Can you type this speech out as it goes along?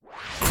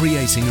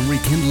creating and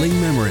rekindling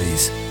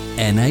memories.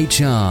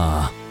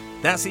 NHR.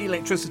 That's the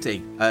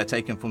Electricity,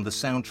 taken from the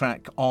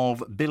soundtrack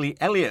of Billy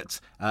Elliot.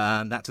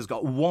 That has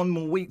got one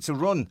more week to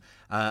run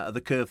at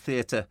the Curve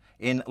Theatre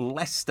in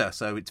Leicester.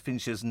 So it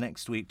finishes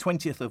next week,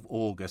 20th of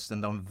August.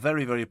 And I'm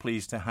very, very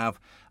pleased to have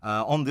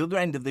on the other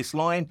end of this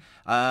line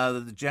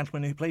the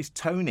gentleman who plays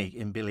Tony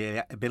in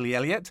Billy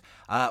Elliot,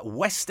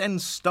 West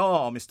End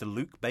star, Mr.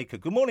 Luke Baker.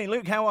 Good morning,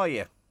 Luke. How are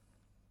you?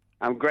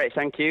 I'm great,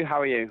 thank you. How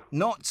are you?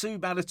 Not too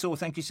bad at all.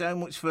 Thank you so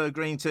much for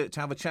agreeing to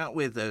have a chat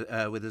with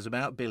us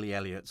about Billy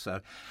Elliot. So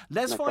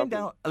let's find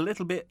out a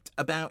little bit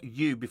about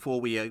you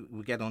before we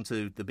get on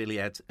to the Billy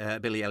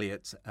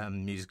Elliot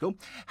musical.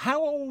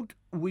 How old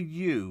were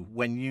you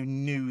when you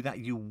knew that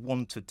you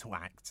wanted to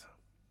act?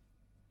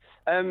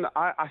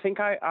 I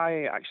think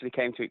I actually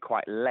came to it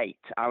quite late.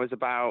 I was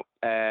about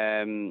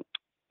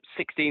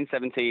 16,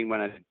 17 when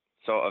I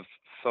sort of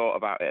thought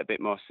about it a bit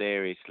more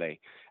seriously.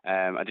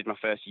 I did my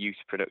first youth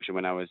production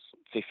when I was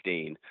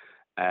 15,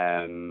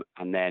 and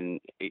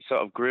then it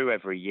sort of grew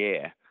every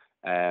year.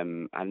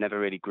 I never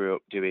really grew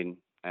up doing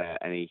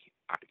any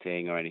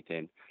acting or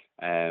anything,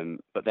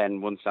 but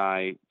then once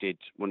I did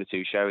one or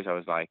two shows, I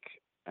was like,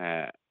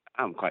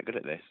 I'm quite good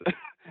at this,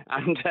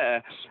 and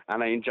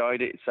I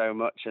enjoyed it so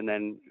much. And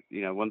then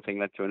one thing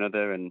led to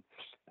another, and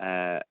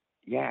I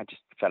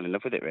just fell in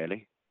love with it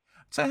really.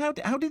 So how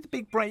did the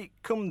big break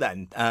come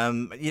then?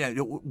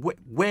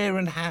 Where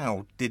and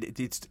how did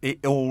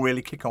it all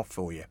really kick off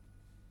for you?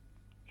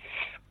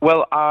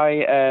 Well,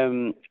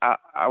 I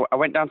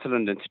went down to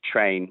London to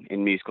train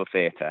in musical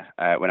theatre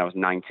when I was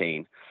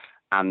 19,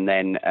 and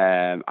then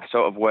I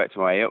sort of worked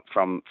my way up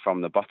from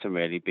the bottom,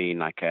 really, being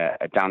like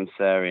a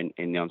dancer in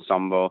the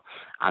ensemble,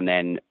 and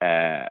then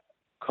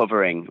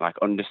covering, like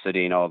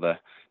understudying all the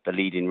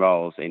leading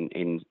roles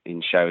in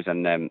shows.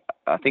 And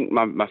I think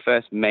my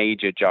first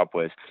major job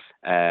was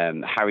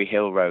Harry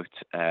Hill wrote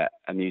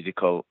a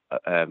musical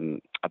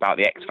about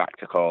the X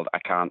Factor called I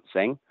Can't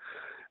Sing.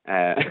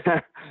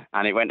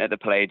 And it went at the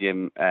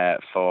Palladium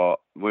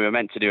we were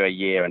meant to do a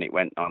year, and it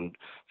went on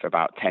for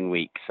about 10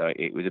 weeks. So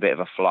it was a bit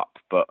of a flop,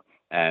 but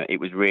it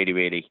was really,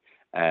 really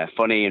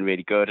funny and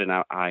really good. And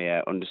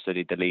I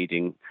understudied the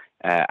leading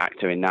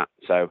actor in that.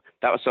 So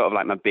that was sort of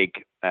like my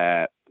big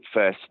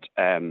first,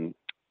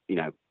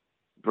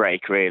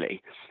 break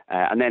really.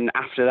 And then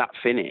after that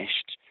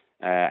finished,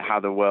 How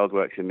the World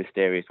Works in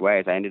Mysterious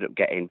Ways, I ended up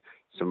getting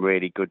some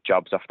really good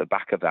jobs off the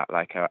back of that.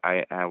 Like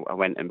I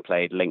went and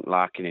played Link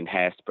Larkin in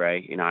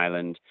Hairspray in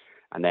Ireland,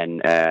 and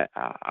then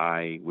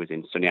I was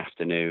in Sunny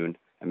Afternoon,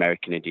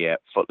 American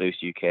Idiot,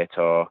 Footloose UK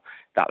tour.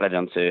 That led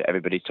on to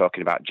everybody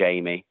talking about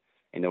Jamie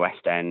in the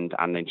West End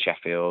and in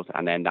Sheffield,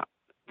 and then that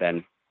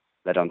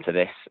led on to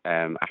this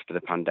after the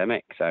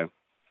pandemic. So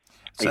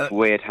it's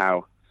weird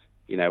how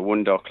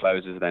one door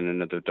closes, then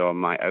another door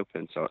might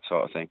open, sort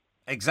of thing.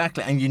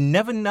 Exactly, and you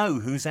never know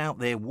who's out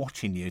there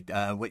watching you.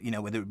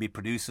 Whether it be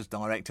producers,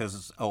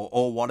 directors,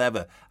 or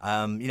whatever.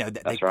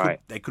 That's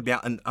right. They could be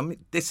out, and I mean,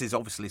 this is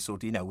obviously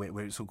sort of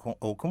where it's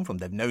all come from.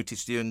 They've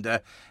noticed you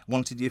and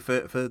wanted you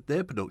for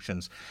their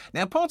productions.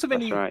 Now, part of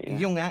any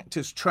young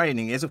actor's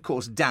training is, of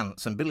course,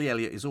 dance, and Billy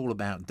Elliot is all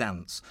about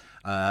dance,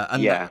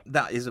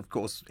 that is, of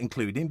course,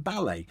 including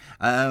ballet.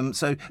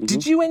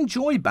 Did you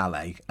enjoy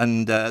ballet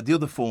and the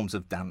other forms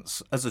of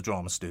dance as a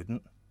drama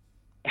student?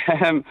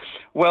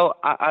 Well,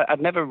 I'd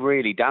never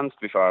really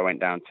danced before I went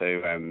down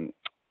to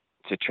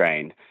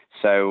train.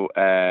 So,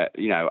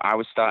 I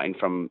was starting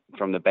from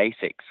the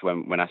basics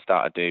when I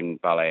started doing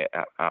ballet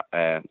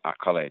at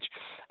college.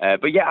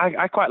 But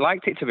I quite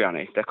liked it, to be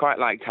honest. I quite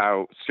liked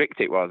how strict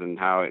it was and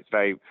how it's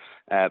very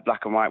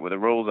black and white what the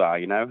rules are,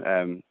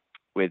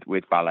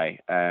 with ballet.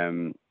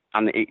 And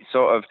it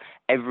sort of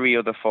every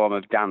other form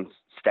of dance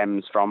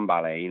stems from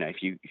ballet.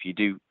 If you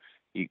do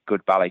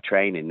good ballet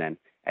training, then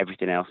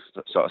everything else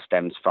sort of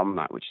stems from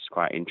that, which is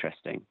quite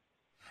interesting.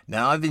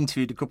 Now, I've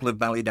interviewed a couple of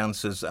ballet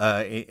dancers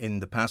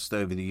in the past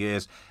over the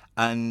years,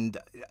 and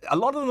a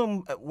lot of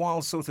them,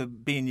 while sort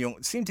of being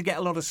young, seem to get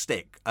a lot of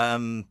stick.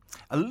 A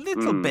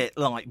little bit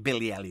like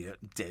Billy Elliot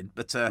did,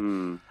 but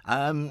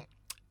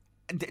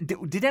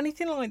did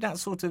anything like that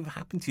sort of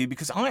happen to you?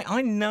 Because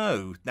I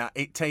know that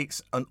it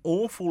takes an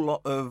awful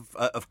lot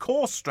of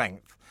core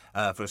strength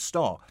for a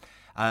star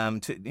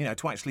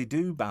to actually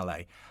do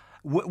ballet.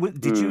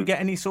 Did you get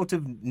any sort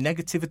of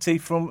negativity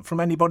from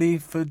anybody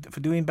for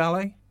doing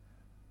ballet?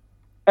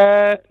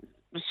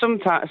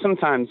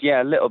 Sometimes,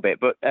 yeah, a little bit.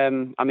 But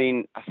I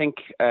mean, I think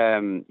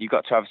you've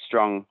got to have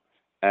strong,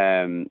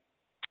 you've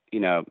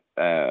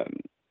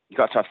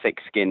got to have thick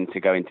skin to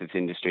go into this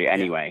industry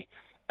anyway,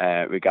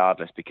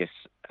 regardless, because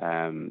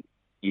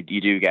you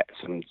do get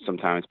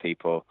sometimes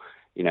people,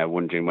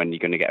 wondering when you're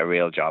going to get a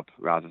real job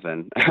rather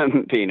than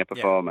being a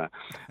performer.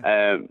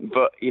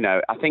 But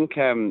I think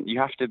you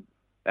have to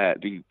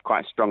be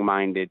quite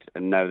strong-minded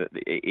and know that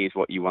it is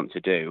what you want to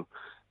do,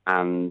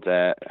 and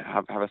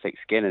have a thick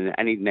skin. And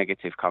any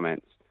negative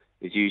comments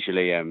is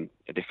usually a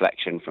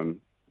deflection from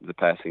the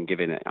person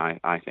giving it,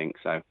 I think.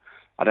 So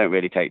I don't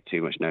really take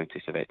too much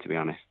notice of it, to be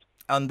honest.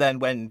 And then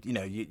when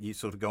you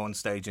sort of go on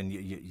stage and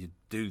you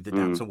do the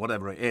dance or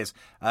whatever it is,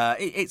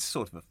 it's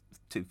sort of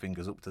two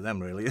fingers up to them,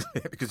 really, isn't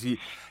it? Because you've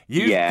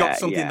got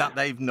something that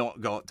they've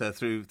not got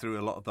through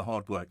a lot of the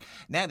hard work.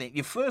 Now, then,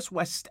 your first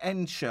West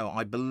End show,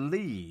 I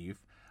believe,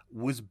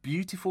 was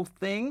Beautiful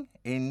Thing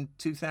in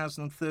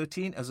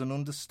 2013 as an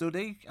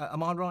understudy.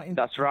 Am I right?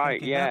 That's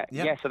right. Yeah. That?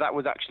 Yeah. So that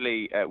was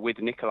actually with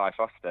Nikolai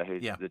Foster,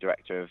 who's the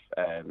director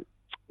of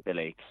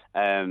Billy.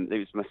 It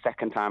was my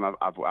second time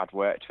I'd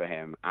worked for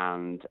him,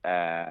 and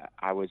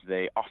I was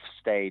the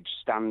offstage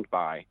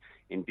standby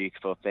in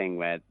Beautiful Thing,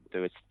 where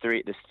there's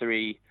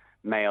three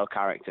male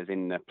characters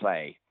in the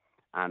play,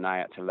 and I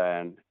had to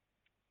learn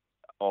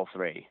all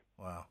three.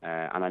 Wow!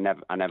 And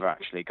I never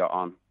actually got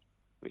on,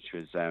 which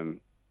was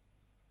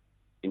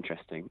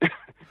interesting.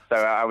 So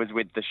I was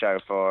with the show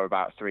for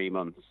about 3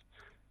 months,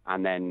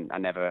 and then I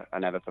never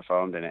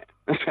performed in it.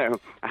 So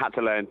I had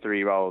to learn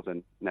 3 roles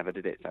and never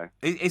did it. So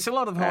it's a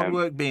lot of hard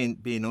work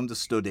being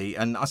understudy,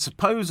 and I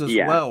suppose as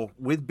well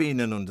with being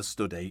an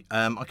understudy,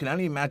 I can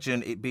only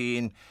imagine it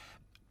being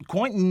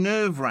quite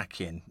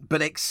nerve-wracking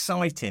but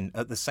exciting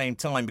at the same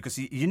time, because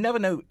you never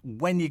know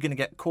when you're going to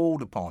get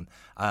called upon,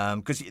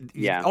 because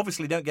you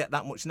obviously don't get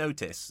that much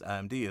notice,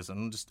 do you, as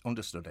an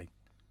understudy?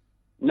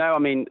 No, I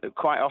mean,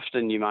 quite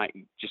often you might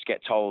just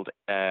get told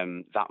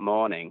that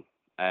morning.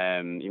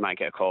 You might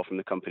get a call from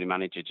the company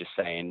manager just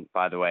saying,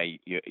 by the way,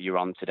 you're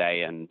on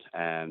today, and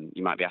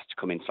you might be asked to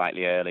come in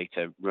slightly early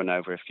to run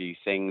over a few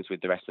things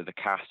with the rest of the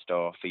cast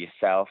or for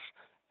yourself.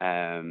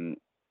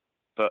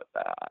 But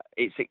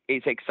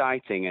it's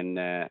exciting, and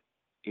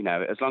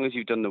as long as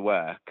you've done the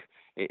work,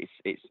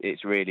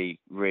 it's really,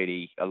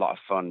 really a lot of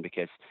fun,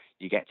 because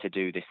you get to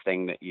do this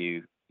thing that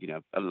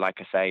like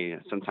I say,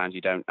 sometimes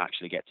you don't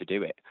actually get to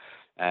do it.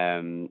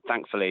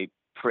 Thankfully,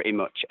 pretty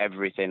much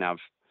every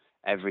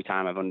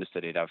time I've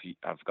understudied,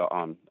 I've got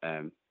on.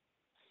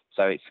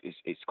 So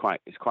it's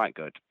quite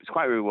good. It's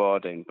quite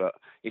rewarding, but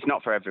it's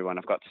not for everyone,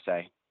 I've got to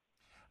say.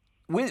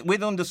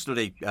 With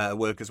understudy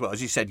work as well,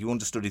 as you said, you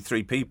understudied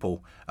 3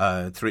 people,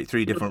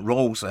 three different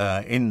roles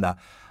in that.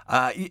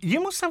 You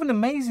must have an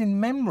amazing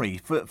memory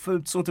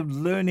for sort of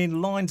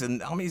learning lines,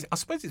 and I mean, I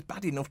suppose it's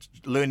bad enough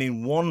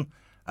learning one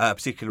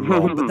particular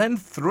role, but then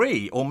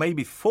 3 or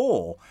maybe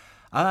 4.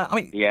 I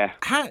mean,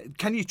 how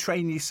can you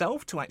train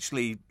yourself to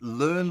actually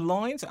learn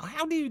lines?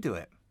 How do you do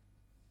it?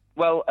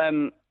 Well,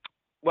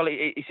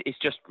 it's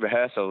just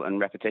rehearsal and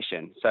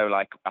repetition. So,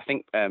 like, I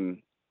think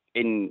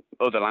in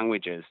other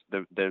languages,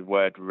 the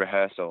word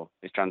rehearsal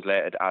is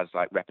translated as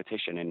like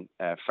repetition in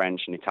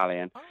French and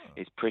Italian.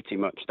 It's pretty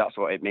much, that's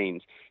what it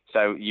means.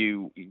 So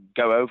you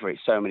go over it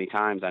so many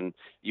times, and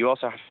you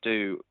also have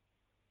to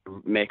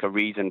make a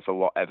reason for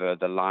whatever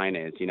the line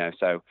is,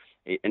 so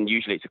and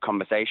usually it's a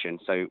conversation.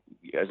 So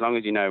as long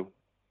as you know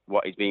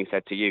what is being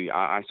said to you,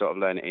 I sort of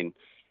learn it in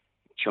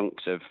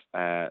chunks of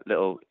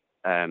little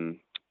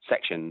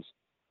sections,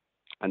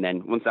 and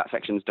then once that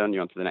section's done,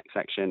 you're on to the next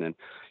section. And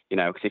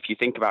because if you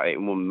think about it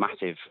in one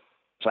massive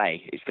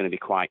play, it's going to be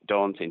quite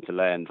daunting to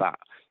learn that.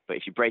 But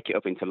if you break it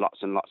up into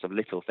lots and lots of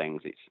little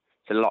things, it's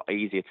a lot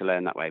easier to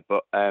learn that way.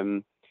 But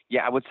I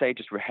would say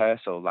just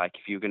rehearsal. Like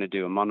if you're going to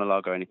do a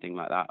monologue or anything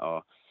like that,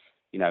 or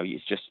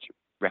it's just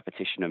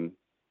repetition and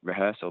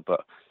rehearsal.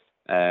 But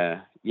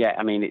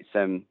I mean,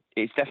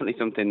 it's definitely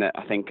something that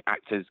I think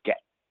actors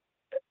get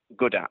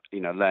good at,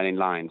 learning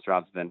lines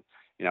rather than,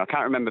 I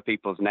can't remember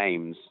people's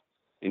names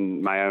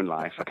in my own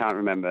life. I can't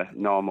remember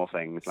normal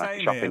things like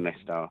a shopping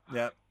list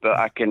but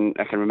I can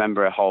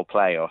remember a whole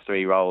play or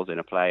 3 roles in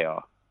a play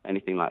or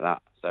anything like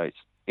that. So it's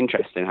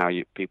interesting how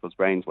people's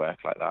brains work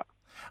like that.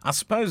 I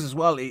suppose as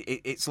well,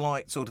 it's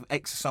like sort of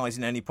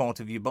exercising any part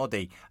of your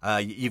body.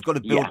 You've got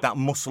to build that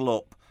muscle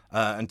up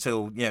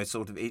until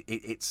sort of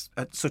it's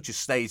at such a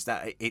stage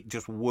that it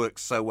just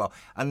works so well.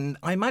 And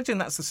I imagine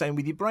that's the same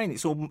with your brain.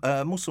 It's all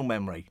muscle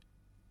memory.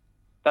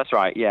 That's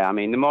right. Yeah. I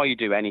mean, the more you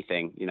do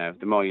anything,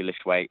 the more you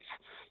lift weights,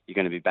 you're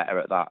going to be better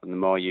at that. And the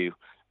more you,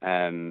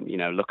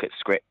 look at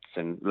scripts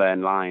and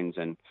learn lines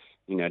and,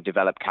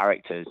 develop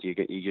characters, you're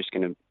just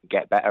going to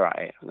get better at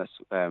it. That's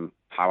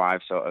how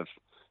I've sort of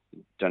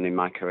done in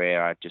my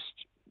career. I just,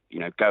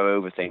 go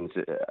over things,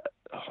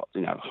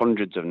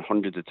 hundreds and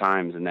hundreds of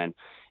times. And then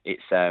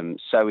it's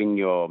so in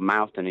your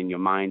mouth and in your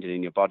mind and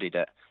in your body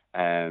that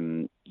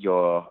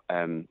your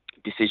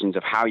decisions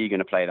of how you're going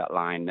to play that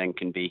line then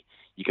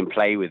you can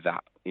play with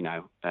that,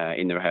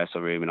 in the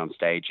rehearsal room and on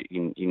stage.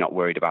 You're not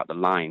worried about the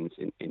lines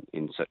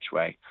in such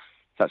way.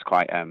 So that's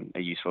quite a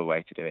useful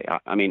way to do it.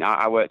 I mean,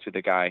 I worked with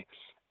a guy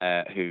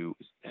who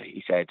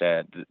he said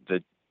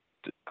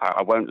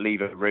I won't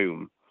leave a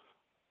room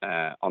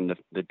on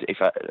the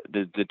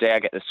day I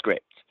get the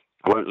script.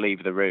 I won't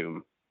leave the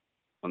room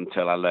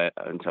until I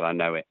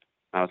know it.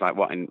 I was like,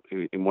 what, in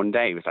one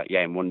day? He was like,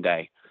 yeah, in one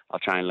day. I'll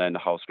try and learn the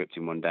whole script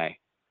in one day.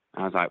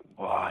 And I was like,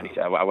 wow. And he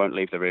said, I won't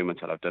leave the room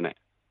until I've done it.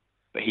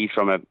 But he's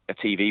from a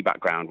TV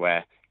background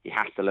where he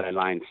has to learn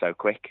lines so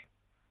quick.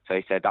 So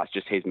he said that's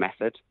just his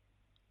method.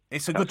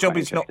 It's a good job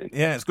he's not.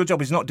 Yeah, it's a good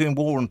job he's not doing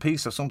War and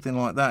Peace or something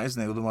like that,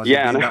 isn't it? Otherwise, he'd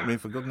be in that room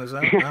for goodness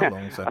how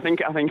long. So. I think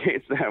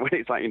it's when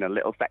it's like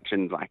little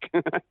sections, like.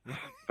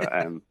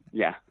 But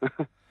yeah.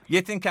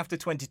 You think after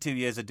 22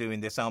 years of doing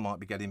this, I might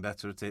be getting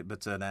better at it,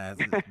 but nah,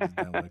 it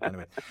don't work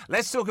anyway.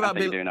 Let's talk about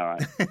Billy. Doing all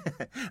right.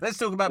 Let's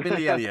talk about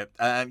Billy Elliot.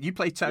 You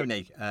play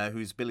Tony,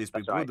 who's Billy's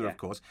big brother, of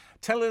course.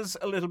 Tell us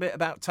a little bit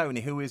about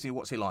Tony. Who is he?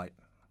 What's he like?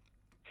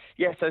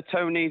 Yeah, so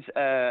Tony's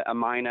a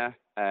miner.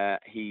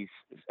 He's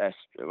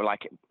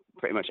like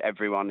pretty much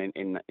everyone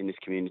in this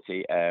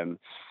community.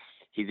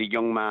 He's a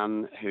young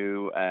man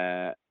who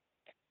I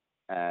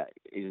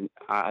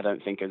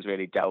don't think has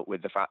really dealt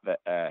with the fact that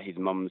his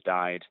mum's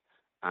died,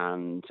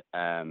 and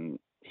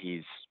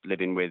he's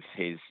living with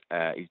his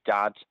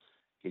dad,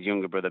 his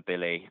younger brother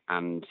Billy,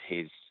 and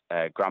his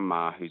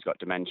grandma who's got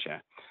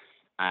dementia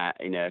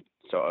in a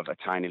sort of a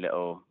tiny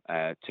little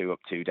 2 up,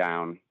 2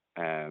 down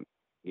house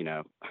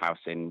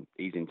in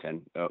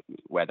Easington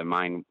where the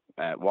mine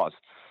was.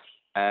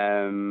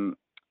 And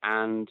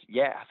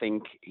yeah, I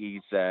think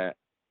he's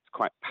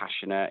quite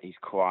passionate. He's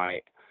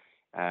quite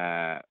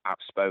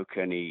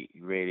outspoken. He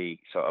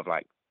really sort of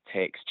like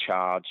takes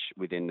charge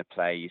within the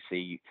play. You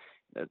see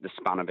the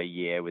span of a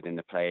year within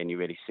the play, and you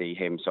really see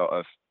him sort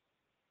of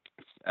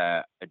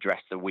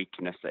address the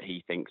weakness that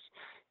he thinks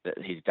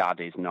that his dad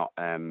is not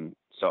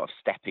sort of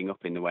stepping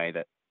up in the way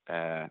that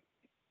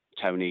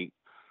Tony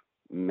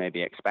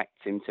maybe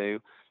expects him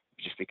to,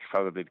 just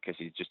probably because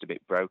he's just a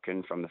bit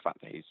broken from the fact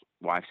that his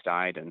wife's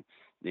died, and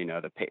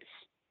the pit's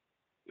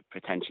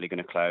potentially going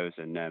to close,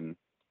 and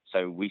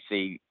so we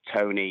see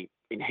Tony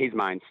in his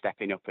mind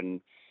stepping up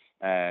and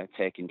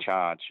taking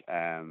charge.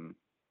 And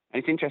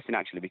it's interesting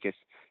actually because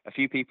a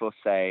few people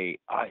say,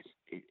 "Oh,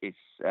 it's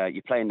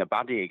you're playing the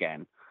baddie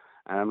again,"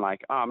 and I'm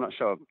like, "Oh, I'm not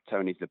sure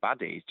Tony's the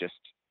baddie. He's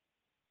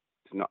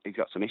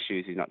got some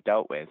issues he's not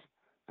dealt with,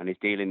 and he's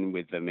dealing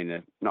with them in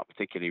a not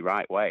particularly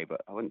right way.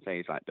 But I wouldn't say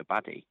he's like the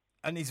baddie."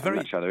 And I'm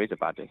not sure there is a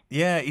baddie.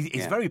 Yeah,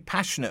 he's very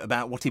passionate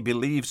about what he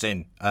believes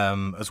in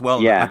as well.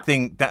 Yeah. I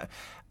think that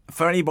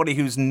for anybody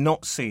who's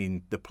not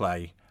seen the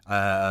play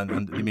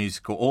and the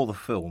musical or the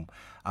film,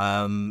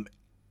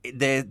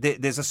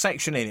 there's a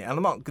section in it, and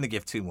I'm not going to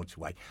give too much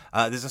away.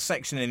 There's a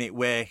section in it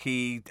where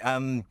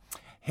him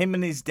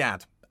and his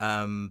dad,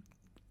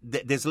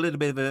 there's a little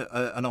bit of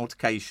an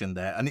altercation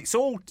there, and it's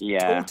all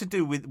to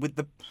do with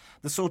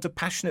the sort of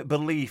passionate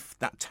belief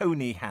that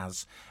Tony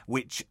has,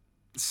 which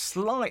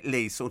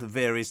slightly sort of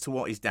varies to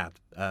what his dad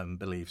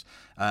believes,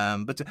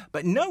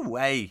 but no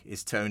way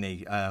is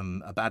Tony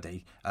a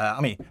baddie. I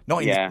mean,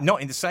 not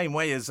in the same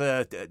way as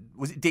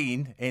was it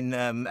Dean in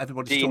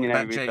Everybody's Talking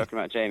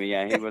About Jamie?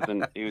 Yeah, he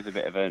wasn't. He was a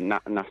bit of a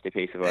nasty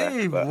piece of work.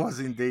 He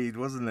was indeed,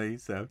 wasn't he?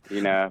 So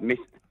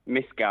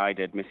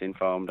misguided,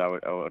 misinformed. I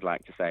would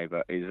like to say,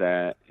 but he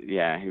was.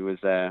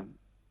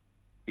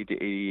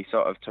 He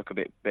sort of took a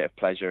bit of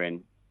pleasure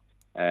in.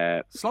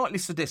 Slightly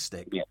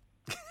sadistic. Yeah.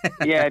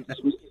 Yeah, just,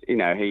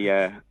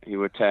 he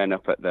would turn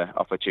up at the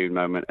opportune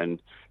moment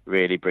and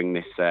really bring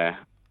this a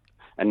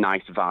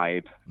nice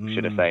vibe,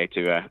 should I say,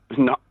 to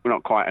not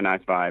quite a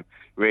nice vibe.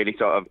 Really,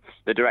 sort of.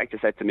 The director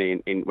said to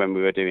me in when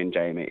we were doing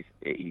Jamie,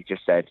 he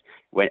just said,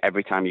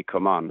 every time you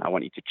come on, I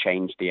want you to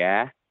change the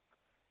air,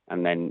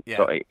 and then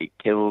sort of it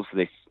kills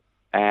this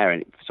air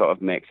and it sort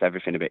of makes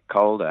everything a bit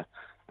colder.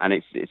 And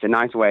it's a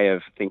nice way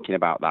of thinking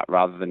about that,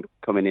 rather than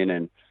coming in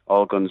and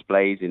all guns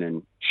blazing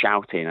and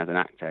shouting as an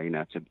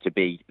actor, to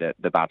be the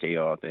baddie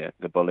or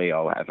the bully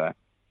or whatever.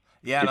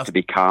 Yeah, just to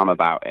be calm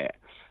about it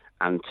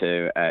and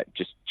to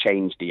just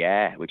change the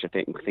air, which I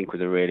think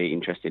was a really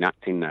interesting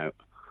acting note.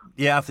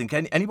 Yeah, I think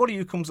anybody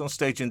who comes on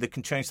stage and they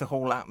can change the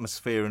whole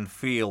atmosphere and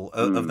feel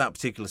of that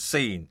particular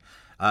scene,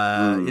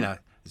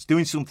 it's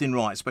doing something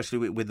right,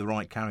 especially with the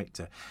right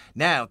character.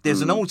 Now, there's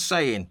an old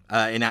saying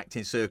in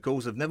acting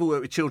circles, I've never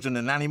worked with children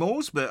and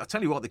animals, but I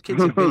tell you what, the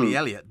kids in Billy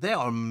Elliot, they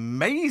are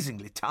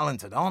amazingly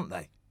talented, aren't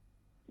they?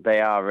 They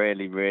are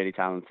really, really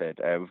talented.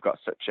 We've got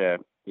such a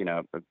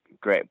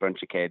great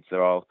bunch of kids.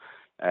 They're all,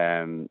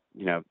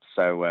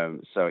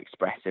 so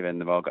expressive, and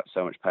they've all got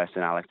so much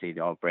personality. They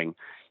all bring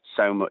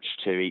so much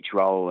to each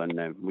role,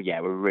 and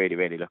we're really,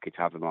 really lucky to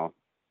have them all.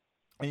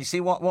 And you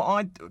see what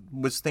I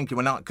was thinking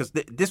because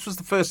this was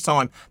the first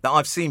time that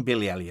I've seen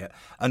Billy Elliot,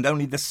 and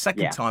only the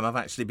second time I've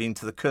actually been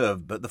to the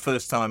Curve, but the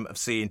first time I've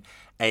seen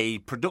a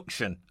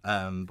production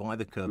by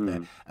the Curve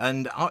there.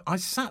 And I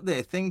sat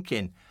there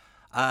thinking,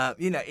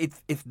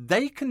 if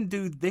they can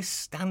do this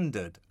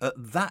standard at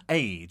that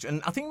age,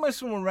 and I think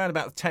most of them are around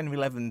about 10 or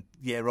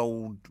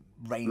 11-year-old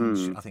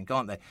range, I think,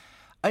 aren't they?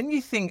 And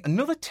you think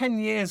another 10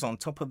 years on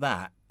top of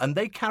that, and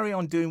they carry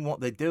on doing what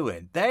they're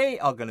doing, they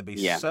are going to be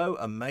so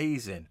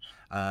amazing.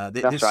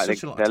 That's right.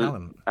 Such a lot of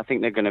talent. I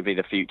think they're going to be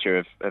the future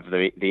of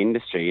the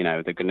industry.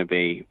 They're going to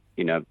be,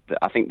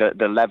 I think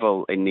the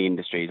level in the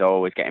industry is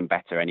always getting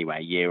better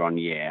anyway, year on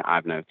year,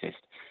 I've noticed.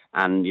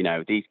 And,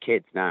 these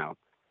kids now,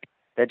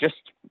 they're just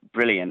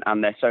brilliant,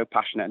 and they're so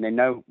passionate, and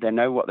they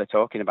know what they're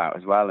talking about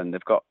as well, and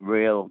they've got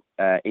real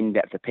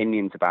in-depth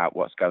opinions about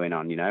what's going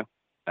on,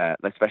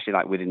 especially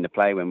like within the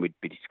play when we'd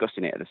be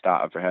discussing it at the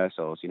start of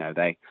rehearsals.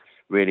 They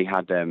really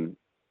had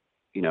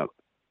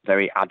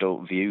very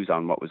adult views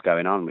on what was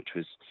going on, which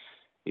was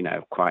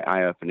quite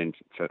eye-opening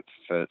for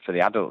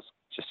the adults,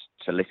 just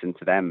to listen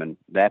to them and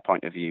their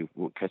point of view,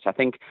 because I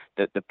think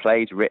that the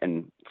play's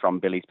written from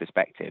Billy's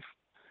perspective.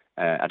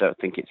 I don't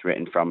think it's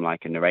written from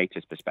like a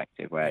narrator's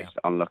perspective where it's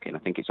onlooking. I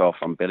think it's all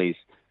from Billy's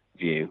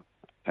view,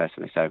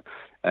 personally. So,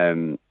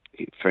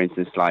 for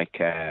instance, like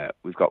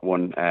we've got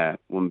one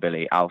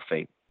Billy,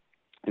 Alfie,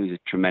 who's a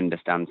tremendous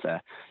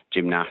dancer,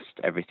 gymnast,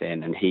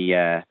 everything, and he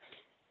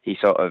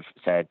sort of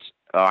said,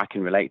 "Oh, I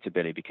can relate to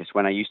Billy because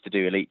when I used to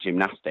do elite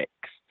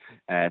gymnastics,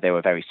 they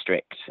were very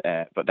strict,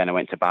 but then I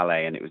went to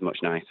ballet and it was much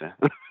nicer."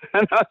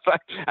 And I was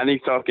like, and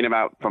he's talking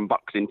about from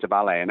boxing to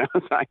ballet, and I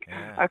was like,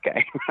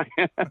 okay.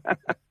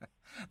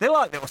 They're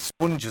like little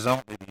sponges,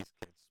 aren't they, these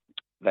kids?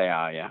 They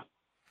are, yeah.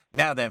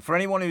 Now then, for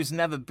anyone who's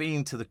never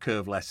been to the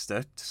Curve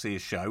Leicester to see a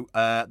show,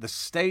 the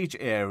stage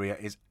area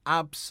is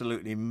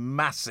absolutely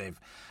massive.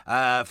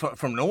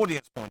 From an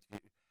audience point of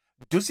view,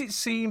 does it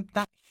seem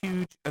that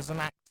huge as an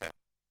actor?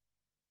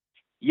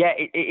 Yeah,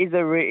 it's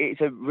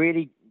a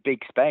really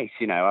big space.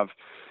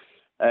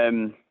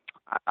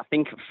 I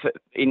think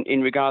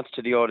in regards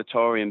to the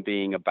auditorium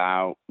being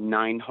about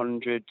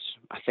 900,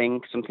 I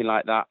think, something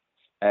like that.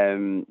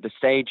 The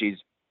stage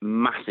is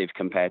massive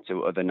compared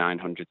to other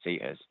 900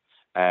 seaters.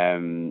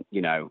 You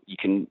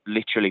can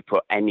literally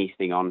put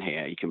anything on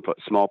here. You can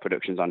put small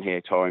productions on here,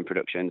 touring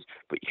productions,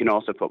 but you can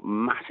also put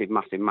massive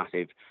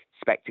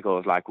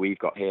spectacles like we've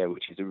got here,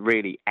 which is a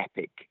really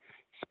epic,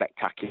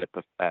 spectacular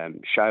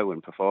show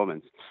and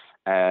performance.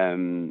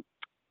 And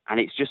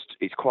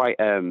it's quite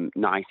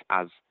nice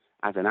as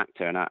an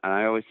actor. And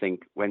I always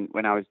think when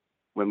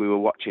we were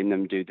watching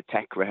them do the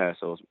tech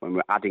rehearsals, when we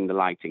were adding the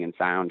lighting and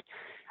sound,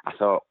 I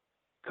thought,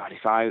 God,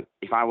 if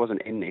I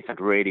wasn't in this, I'd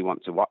really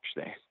want to watch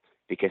this,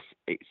 because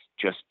it's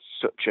just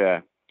such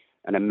an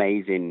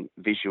amazing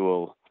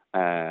visual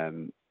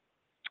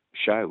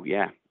show,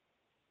 yeah.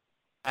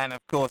 And of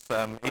course,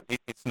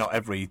 it's not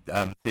every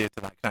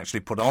theatre that can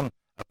actually put on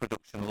a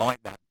production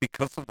like that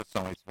because of the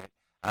size of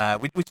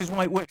it, which is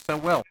why it works so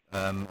well,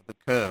 the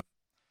Curve.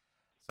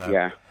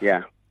 So,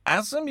 yeah.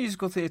 As a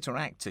musical theatre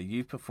actor,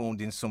 you've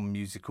performed in some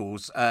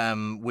musicals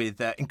with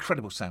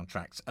incredible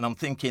soundtracks. And I'm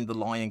thinking The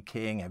Lion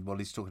King,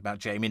 everybody's talking about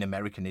Jamie, an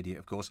American Idiot,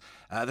 of course.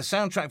 The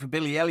soundtrack for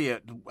Billy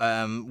Elliot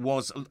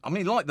was,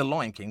 like The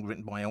Lion King,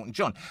 written by Elton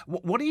John.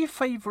 What are your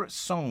favourite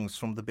songs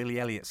from the Billy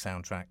Elliot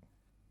soundtrack?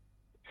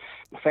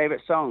 My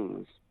favourite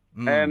songs?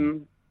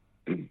 I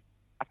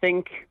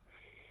think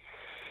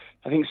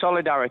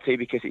Solidarity,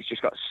 because it's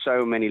just got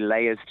so many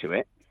layers to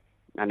it.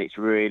 And it's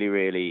really,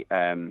 really...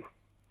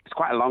 it's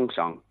quite a long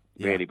song,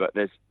 really, but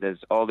there's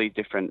all these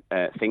different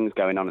things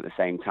going on at the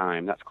same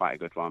time. That's quite a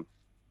good one.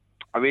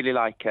 I really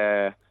like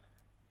The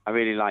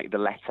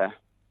Letter,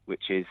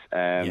 which is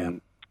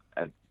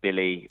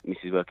Billy,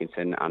 Mrs.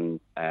 Wilkinson, and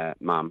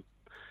Mum.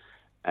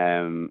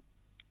 I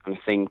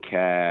think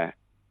The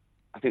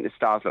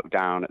Stars Look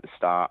Down at the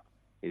start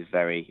is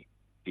very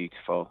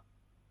beautiful.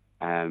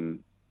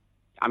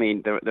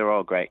 They're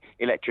all great.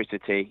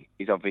 Electricity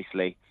is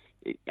obviously,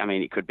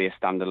 it could be a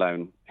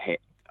standalone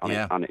hit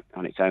on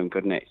its own,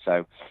 couldn't it?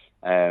 So,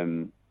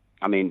 to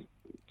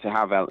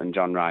have Elton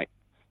John write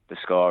the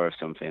score of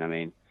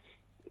something,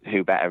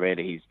 who better,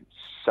 really? He's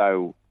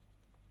so,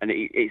 and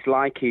it's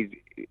like he's,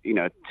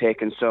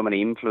 taken so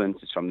many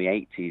influences from the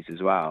 80s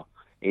as well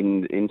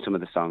in some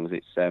of the songs.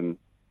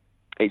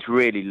 It's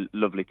really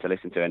lovely to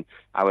listen to, and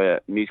our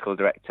musical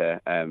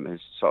director has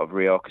sort of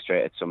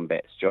reorchestrated some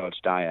bits,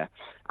 George Dyer,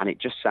 and it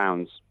just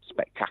sounds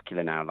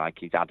spectacular now. Like,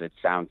 he's added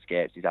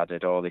soundscapes, he's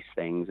added all these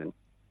things, and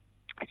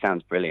it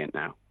sounds brilliant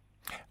now.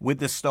 With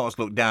The Stars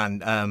Look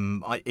Down,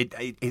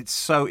 it's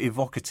so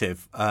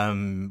evocative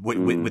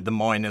with the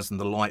minors and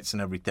the lights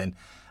and everything.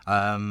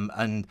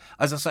 And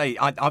as I say,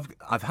 I've got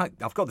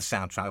the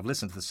soundtrack. I've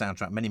listened to the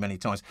soundtrack many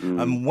times.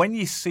 And when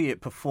you see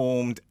it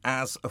performed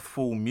as a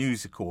full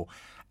musical,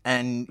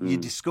 and you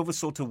discover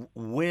sort of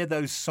where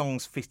those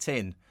songs fit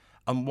in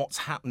and what's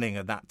happening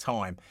at that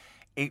time,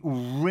 it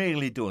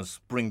really does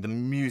bring the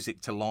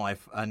music to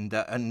life, and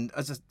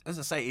as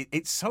I say,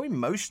 it's so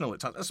emotional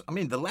at times.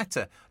 The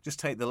Letter, just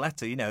take The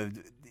Letter.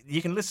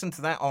 You can listen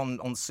to that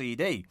on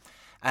CD,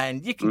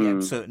 and you can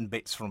get certain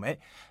bits from it.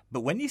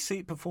 But when you see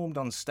it performed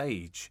on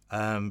stage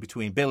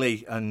between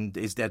Billy and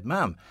his dead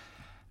mum,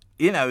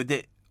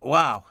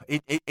 wow,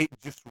 it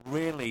just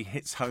really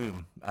hits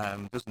home,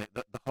 doesn't it?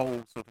 The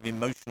whole sort of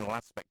emotional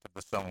aspect of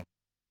the song.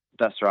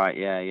 That's right.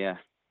 Yeah.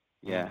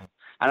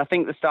 And I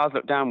think The Stars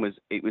Look Down was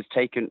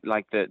taken,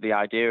 like the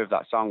idea of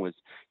that song was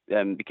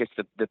because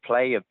the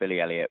play of Billy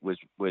Elliot was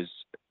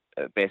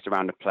based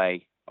around a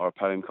play or a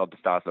poem called The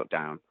Stars Look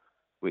Down,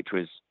 which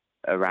was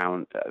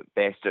around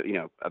based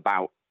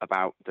about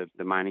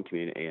the mining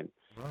community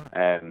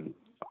and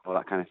all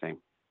that kind of thing.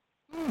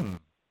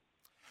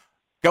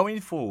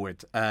 Going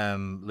forward,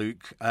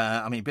 Luke,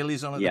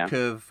 Billy's on at the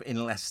Curve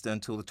in Leicester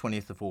until the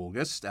 20th of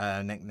August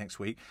next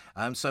week.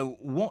 So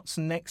what's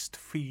next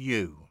for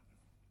you?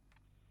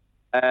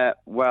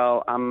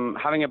 Well, I'm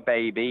having a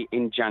baby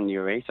in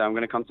January, so I'm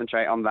going to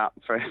concentrate on that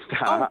for a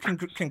start. Oh,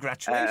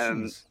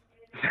 congratulations.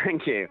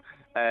 Thank you.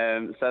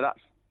 So that's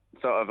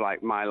sort of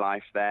like my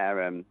life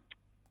there.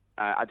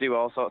 I do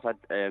all sorts.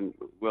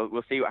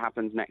 We'll see what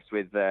happens next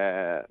with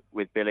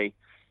Billy,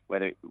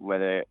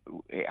 whether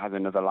it has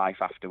another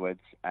life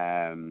afterwards.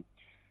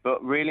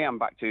 But really, I'm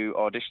back to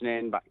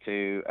auditioning, back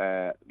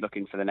to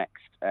looking for the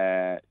next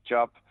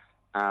job,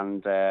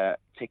 and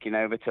ticking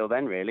over till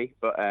then, really.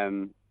 But I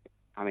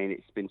mean,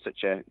 it's been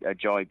such a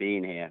joy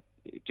being here,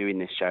 doing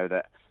this show,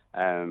 that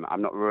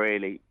I'm not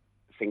really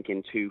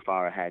thinking too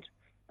far ahead,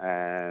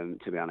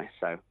 to be honest.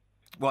 So,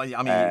 well,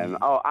 I mean,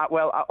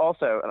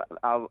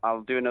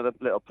 I'll do another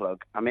little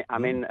plug. I'm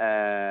in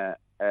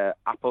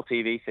Apple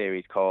TV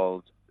series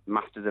called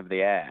Masters of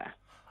the Air,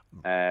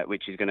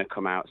 which is going to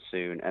come out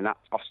soon, and that's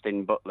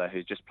Austin Butler,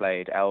 who's just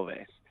played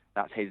Elvis.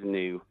 That's his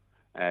new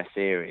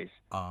series.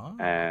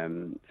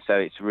 So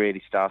it's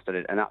really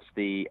star-studded, and that's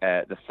the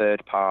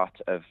third part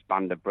of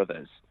Band of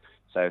Brothers.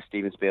 So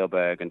Steven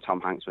Spielberg and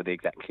Tom Hanks were the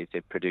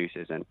executive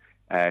producers, and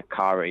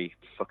Kari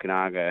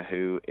Fukunaga,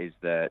 who is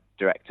the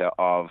director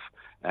of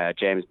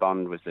James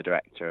Bond, was the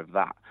director of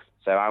that.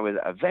 So I was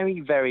a very,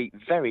 very,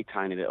 very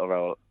tiny little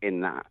role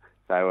in that.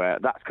 So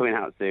that's coming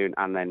out soon,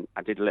 and then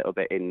I did a little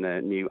bit in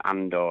the new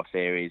Andor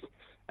series,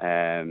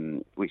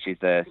 which is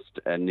a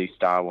new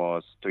Star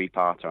Wars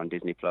 3-parter on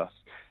Disney+.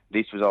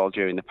 This was all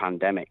during the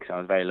pandemic, so I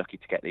was very lucky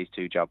to get these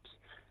 2 jobs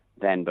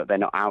then, but they're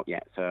not out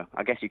yet, so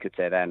I guess you could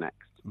say they're next.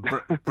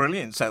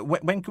 Brilliant. So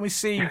when can we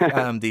see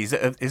these?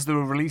 Is there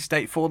a release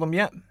date for them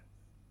yet?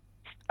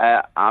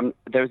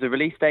 There's a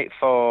release date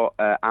for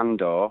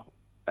Andor,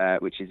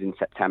 which is in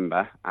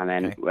September, and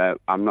then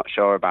I'm not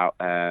sure about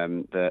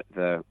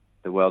the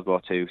World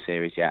War II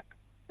series yet,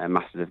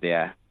 Masters of the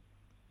Air,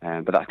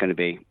 but that's going to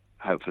be,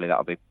 hopefully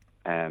that'll be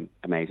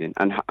amazing,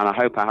 and I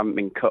hope I haven't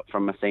been cut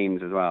from my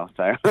scenes as well.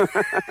 So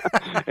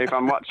if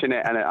I'm watching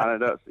it and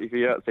if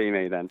you don't see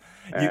me, then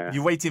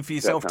you're waiting for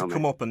yourself to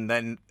come up and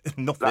then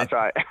nothing. That's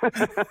right.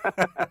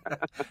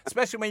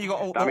 Especially when you got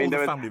all the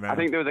family members. I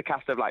think there was a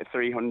cast of like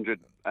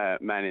 300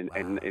 men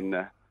in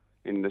the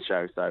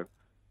show, so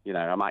you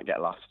know I might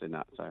get lost in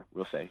that. So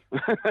we'll see.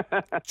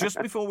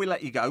 Just before we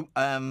let you go,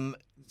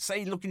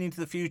 say looking into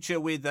the future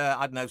with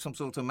I don't know, some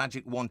sort of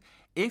magic wand,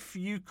 if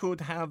you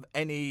could have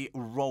any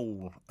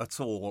role at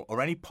all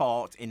or any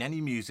part in any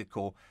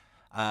musical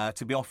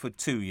to be offered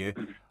to you,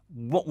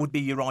 what would be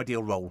your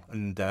ideal role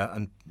and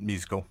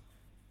musical?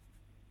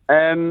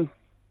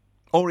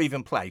 Or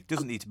even play.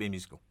 Doesn't need to be a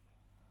musical.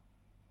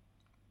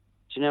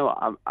 Do you know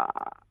what?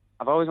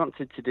 I've always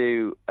wanted to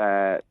do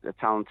the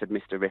talented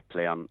Mr.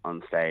 Ripley on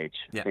stage.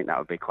 Yeah. I think that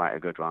would be quite a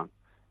good one.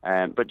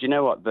 But do you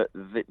know what?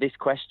 This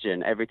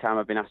question, every time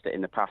I've been asked it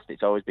in the past,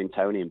 it's always been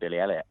Tony and Billy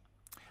Elliot.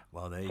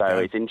 Well, there you go. So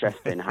it's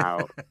interesting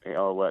how it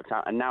all works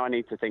out. And now I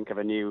need to think of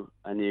a new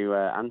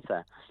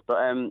answer. But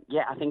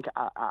I think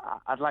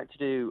I'd like to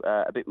do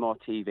a bit more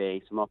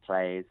TV, some more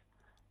plays,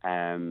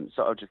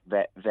 sort of just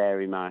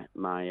vary my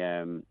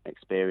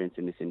experience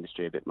in this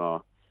industry a bit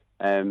more.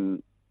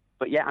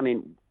 But yeah, I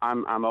mean,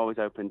 I'm always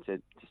open to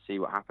see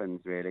what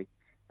happens, really.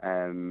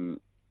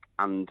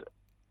 And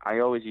I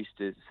always used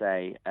to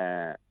say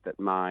that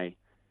my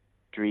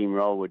dream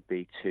role would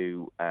be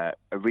to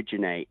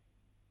originate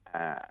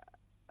a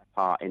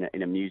part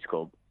in a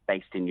musical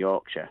based in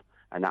Yorkshire,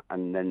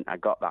 and then I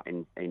got that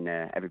in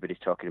Everybody's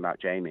Talking About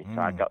Jamie.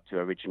 So I got to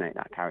originate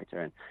that character,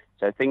 and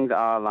so things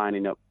are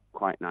lining up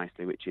quite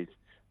nicely, which is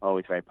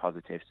always very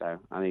positive. So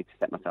I need to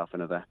set myself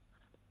another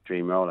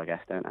dream role, I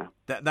guess, don't I?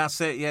 That's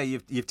it. Yeah,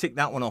 you've ticked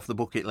that one off the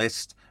bucket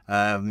list.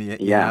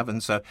 You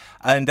haven't. So,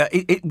 and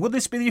will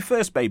this be your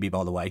first baby,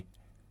 by the way?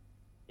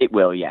 It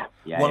will, yeah.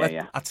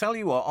 I tell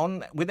you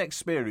what, with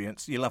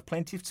experience, you'll have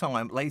plenty of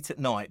time late at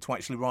night to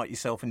actually write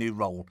yourself a new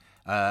role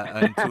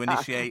and to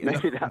initiate.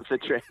 Maybe that's the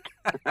trick.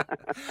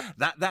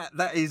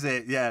 that is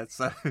it. Yeah.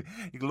 So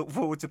you can look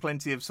forward to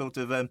plenty of sort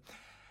of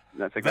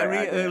that's a very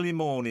great idea. early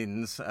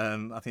mornings.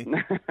 I think.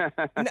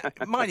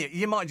 Mind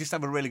you might just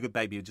have a really good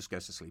baby who just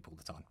goes to sleep all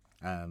the time.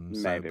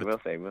 Maybe we'll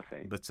see.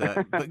 But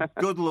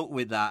good luck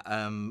with that.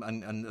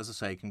 And as I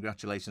say,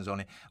 congratulations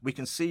on it. We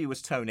can see you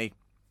as Tony.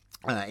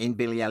 In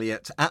Billy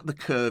Elliot at the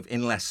Curve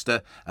in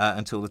Leicester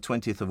until the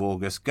 20th of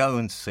August. Go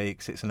and see it,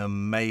 'cause it's an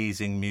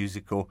amazing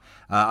musical.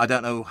 I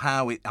don't know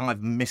how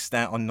I've missed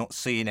out on not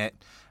seeing it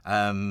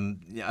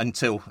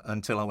until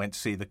I went to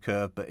see the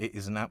Curve, but it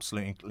is an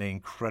absolutely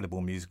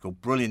incredible musical.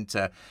 Brilliant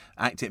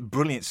acting,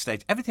 brilliant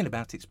stage. Everything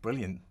about it's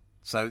brilliant.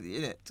 So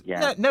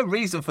no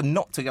reason for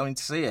not to go in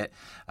to see it.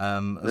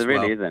 There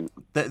really isn't.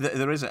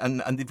 There isn't,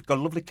 and they've got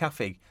a lovely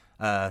cafe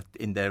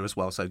in there as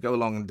well. So go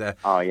along and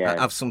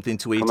have something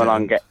to eat.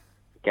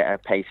 get a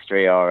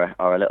pastry or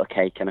a little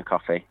cake and a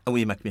coffee. Oh,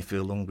 you make me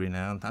feel hungry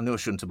now. I know I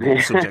shouldn't have brought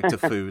the subject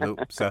of food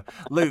up. So,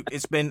 Luke,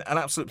 it's been an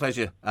absolute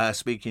pleasure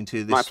speaking to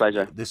you My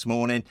pleasure. This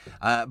morning.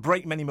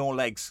 Break many more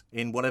legs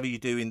in whatever you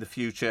do in the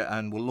future,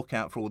 and we'll look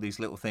out for all these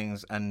little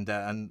things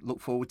and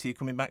look forward to you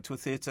coming back to a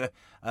theatre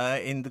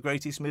in the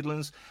Great East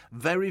Midlands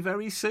very,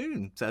 very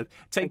soon. So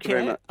take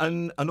care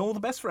and all the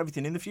best for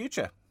everything in the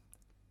future.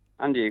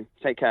 And you.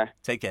 Take care.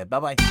 Take care.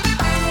 Bye-bye.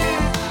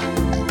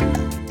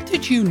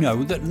 Did you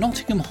know that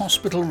Nottingham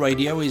Hospital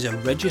Radio is a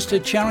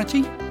registered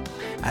charity?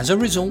 As a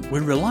result, we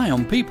rely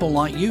on people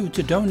like you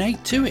to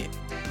donate to it.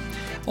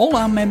 All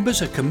our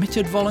members are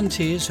committed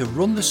volunteers who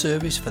run the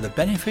service for the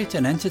benefit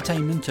and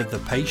entertainment of the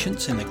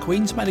patients in the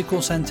Queen's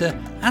Medical Centre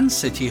and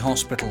city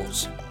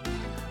hospitals.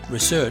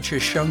 Research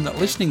has shown that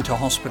listening to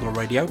hospital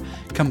radio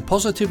can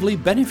positively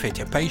benefit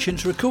a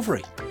patient's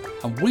recovery,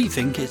 and we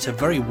think it's a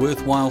very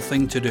worthwhile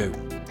thing to do.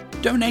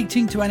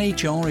 Donating to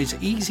NHR is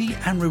easy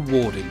and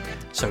rewarding,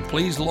 so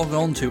please log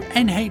on to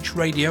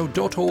nhradio.org.uk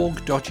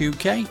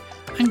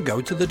and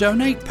go to the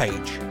donate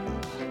page.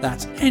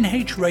 That's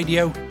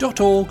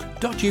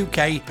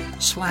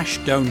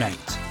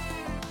nhradio.org.uk/donate.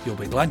 You'll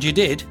be glad you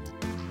did,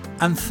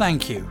 and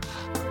thank you.